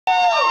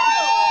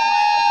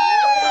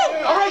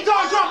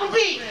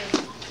beat.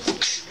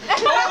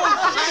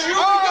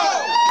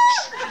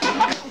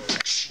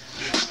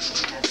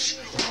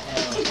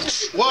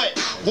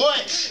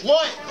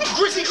 What?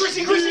 Greasy,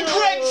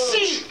 Greg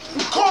C.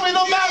 Call me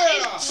the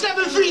mountain,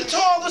 7 feet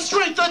tall, the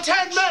strength of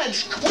 10 men.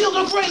 Wield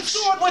a great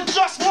sword with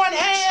just one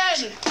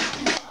hand.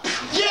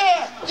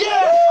 Yeah.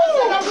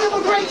 I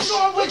wield a great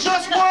sword with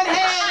just one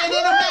hand, and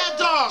then a mad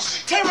dog,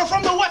 terror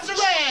from the western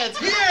lands.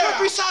 Yeah.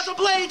 Every side's a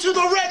blade to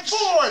the red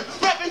ford.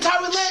 Reppin'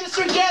 Tywin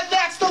Lannister, yeah,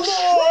 that's the Lord.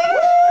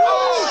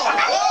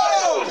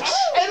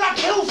 And I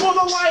kill for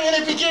the lion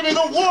if you give me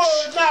the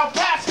word. Now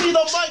pass me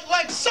the mic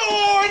like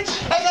sword,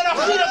 and then I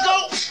feed a goat.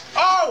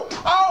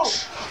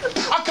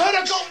 I cut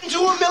a goat into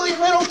a million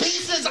little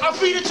pieces. I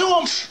feed it to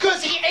him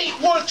cause he ate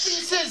worth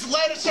pieces.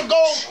 Lettuce or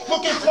gold,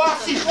 looking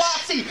flossy.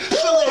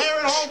 Filling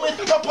Heron home with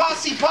a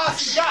posse. Got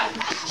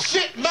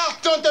shit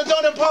mouth, dun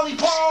and Polly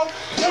Paul.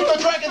 With the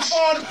dragon's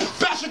spawn,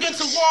 bash against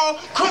the wall,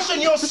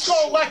 crushing your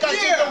skull like I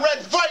did the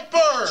Red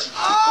Viper.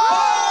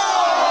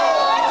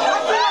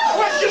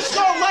 Crush your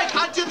skull like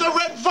I did the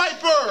Red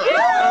Viper.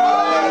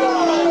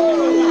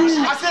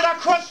 I said I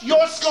crushed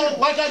your skull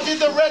like I did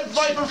the Red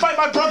Viper. Fight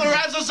my brother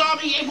as a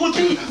zombie, it would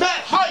be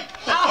that hype.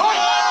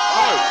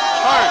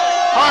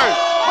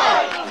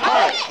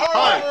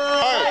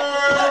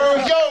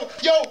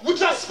 Yo, we're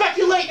just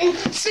speculating.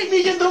 See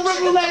me in the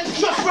Riverlands,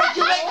 just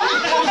regulating.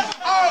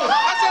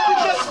 I said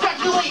we're just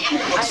speculating.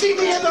 See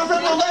me in the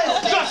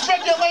Riverlands, just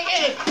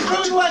regulating.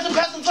 Riverlands and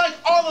peasants like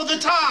all of the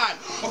time.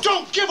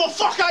 Don't give a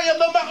fuck, I am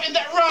the mountain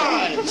that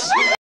rhymes.